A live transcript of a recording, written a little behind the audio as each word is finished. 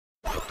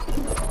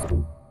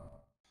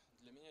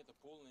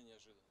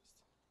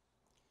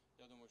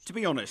To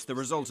be honest, the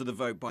result of the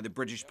vote by the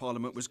British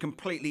Parliament was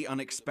completely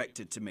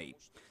unexpected to me.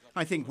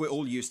 I think we're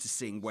all used to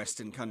seeing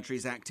Western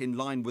countries act in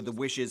line with the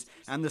wishes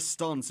and the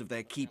stance of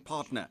their key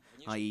partner,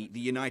 i.e. the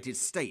United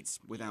States,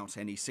 without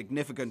any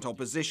significant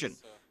opposition.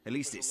 At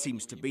least it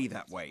seems to be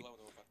that way.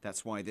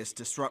 That's why this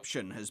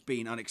disruption has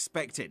been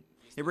unexpected.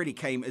 It really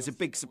came as a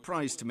big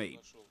surprise to me.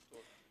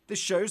 This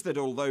shows that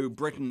although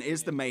Britain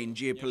is the main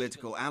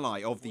geopolitical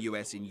ally of the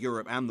US in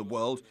Europe and the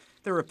world,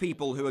 there are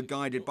people who are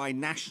guided by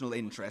national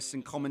interests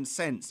and common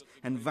sense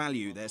and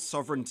value their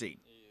sovereignty.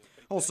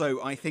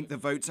 Also, I think the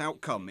vote's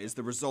outcome is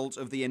the result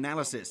of the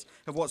analysis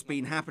of what's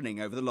been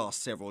happening over the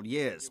last several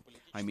years.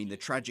 I mean the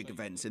tragic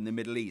events in the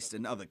Middle East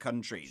and other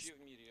countries.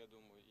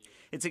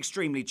 It's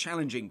extremely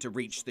challenging to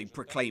reach the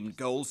proclaimed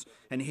goals,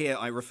 and here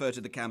I refer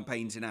to the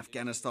campaigns in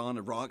Afghanistan,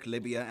 Iraq,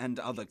 Libya and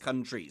other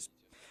countries.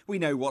 We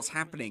know what's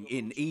happening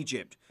in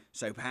Egypt,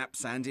 so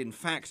perhaps, and in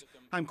fact,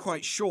 I'm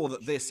quite sure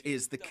that this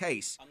is the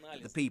case,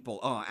 that the people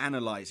are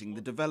analysing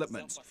the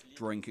developments,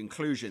 drawing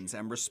conclusions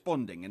and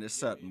responding in a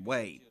certain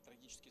way.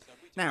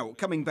 Now,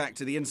 coming back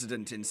to the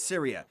incident in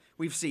Syria,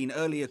 we've seen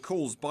earlier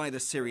calls by the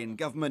Syrian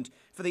government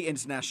for the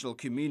international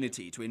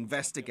community to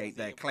investigate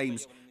their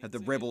claims of the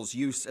rebels'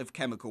 use of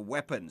chemical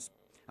weapons.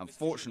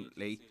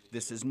 Unfortunately,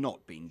 this has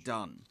not been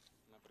done.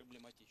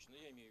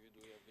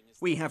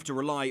 We have to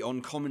rely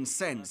on common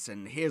sense,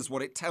 and here's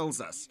what it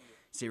tells us.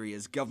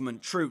 Syria's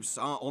government troops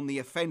are on the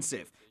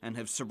offensive and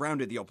have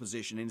surrounded the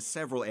opposition in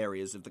several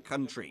areas of the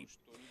country.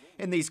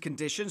 In these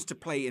conditions, to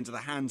play into the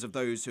hands of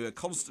those who are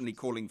constantly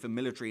calling for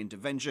military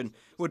intervention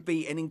would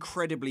be an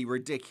incredibly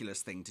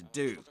ridiculous thing to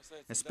do,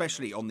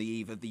 especially on the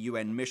eve of the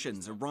UN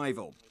mission's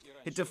arrival.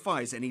 It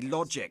defies any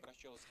logic.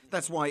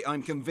 That's why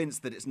I'm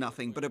convinced that it's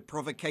nothing but a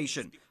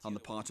provocation on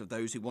the part of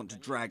those who want to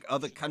drag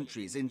other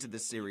countries into the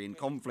Syrian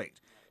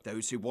conflict,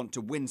 those who want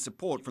to win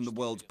support from the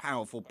world's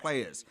powerful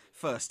players,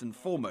 first and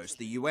foremost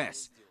the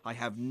US. I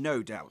have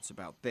no doubts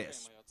about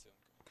this.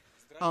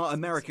 Our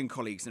American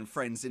colleagues and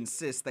friends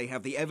insist they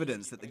have the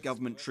evidence that the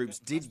government troops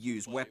did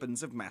use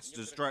weapons of mass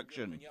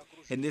destruction,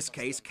 in this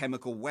case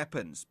chemical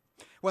weapons.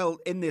 Well,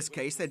 in this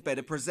case they'd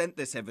better present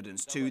this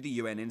evidence to the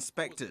UN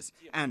inspectors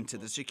and to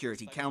the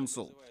Security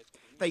Council.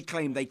 They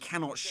claim they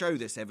cannot show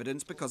this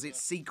evidence because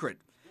it's secret,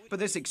 but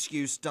this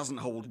excuse doesn't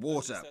hold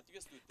water.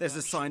 There's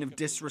a sign of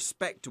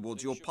disrespect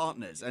towards your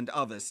partners and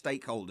other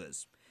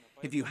stakeholders.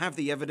 If you have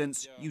the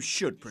evidence, you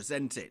should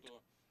present it.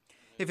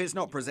 If it's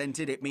not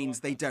presented, it means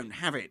they don't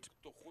have it.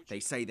 They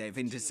say they've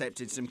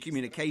intercepted some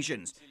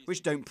communications,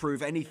 which don't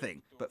prove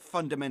anything, but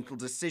fundamental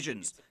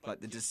decisions, like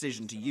the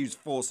decision to use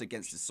force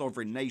against a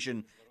sovereign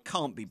nation,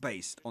 can't be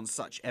based on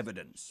such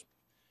evidence.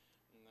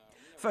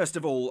 First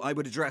of all, I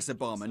would address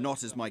Obama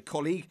not as my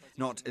colleague,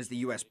 not as the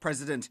US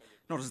president,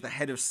 not as the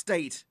head of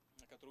state,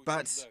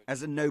 but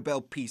as a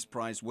Nobel Peace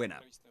Prize winner.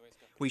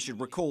 We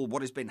should recall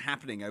what has been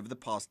happening over the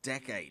past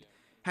decade.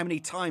 How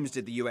many times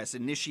did the US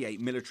initiate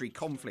military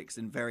conflicts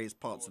in various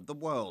parts of the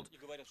world?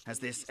 Has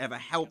this ever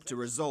helped to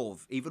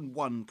resolve even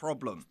one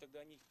problem?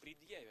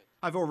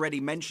 I've already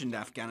mentioned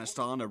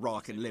Afghanistan,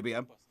 Iraq and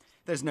Libya.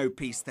 There's no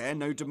peace there,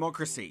 no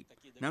democracy.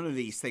 None of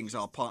these things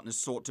our partners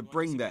sought to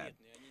bring there.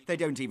 They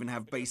don't even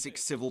have basic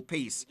civil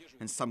peace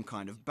and some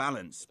kind of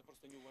balance.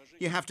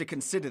 You have to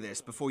consider this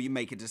before you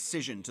make a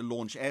decision to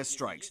launch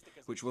airstrikes,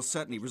 which will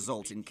certainly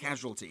result in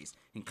casualties,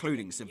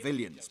 including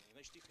civilians.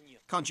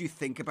 Can't you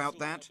think about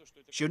that?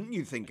 Shouldn't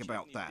you think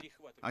about that?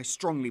 I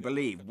strongly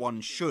believe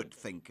one should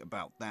think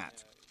about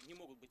that.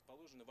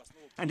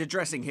 And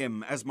addressing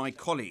him as my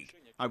colleague,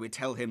 I would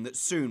tell him that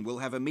soon we'll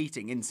have a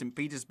meeting in St.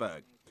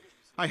 Petersburg.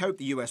 I hope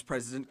the US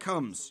president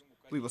comes.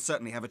 We will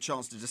certainly have a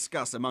chance to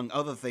discuss, among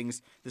other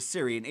things, the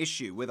Syrian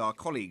issue with our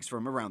colleagues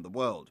from around the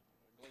world.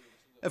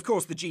 Of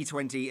course, the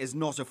G20 is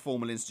not a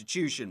formal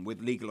institution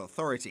with legal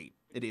authority.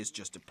 It is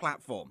just a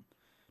platform,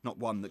 not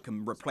one that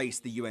can replace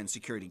the UN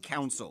Security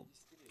Council.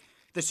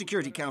 The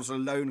Security Council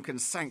alone can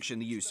sanction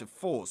the use of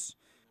force.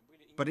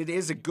 But it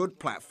is a good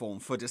platform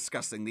for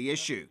discussing the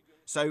issue,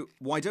 so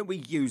why don't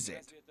we use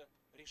it?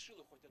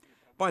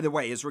 By the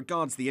way, as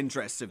regards the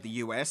interests of the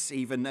US,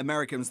 even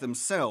Americans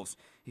themselves,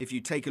 if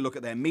you take a look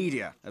at their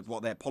media, at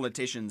what their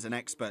politicians and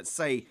experts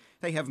say,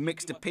 they have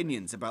mixed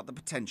opinions about the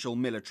potential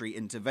military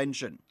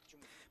intervention.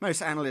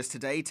 Most analysts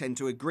today tend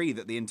to agree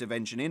that the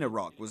intervention in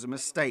Iraq was a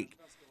mistake.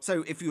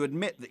 So if you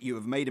admit that you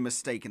have made a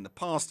mistake in the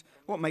past,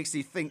 what makes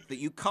you think that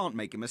you can't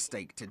make a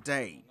mistake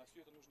today?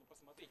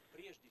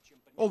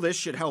 All this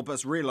should help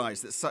us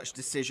realize that such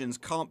decisions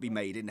can't be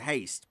made in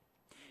haste.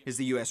 Is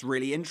the US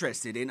really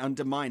interested in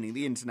undermining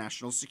the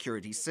international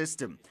security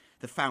system,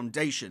 the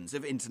foundations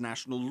of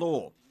international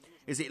law?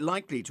 Is it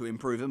likely to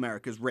improve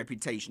America's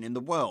reputation in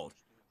the world?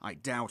 I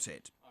doubt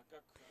it.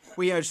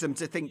 We urge them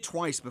to think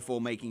twice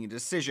before making a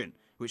decision,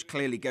 which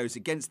clearly goes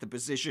against the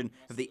position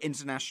of the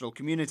international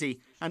community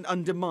and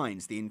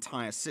undermines the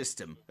entire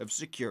system of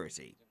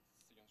security.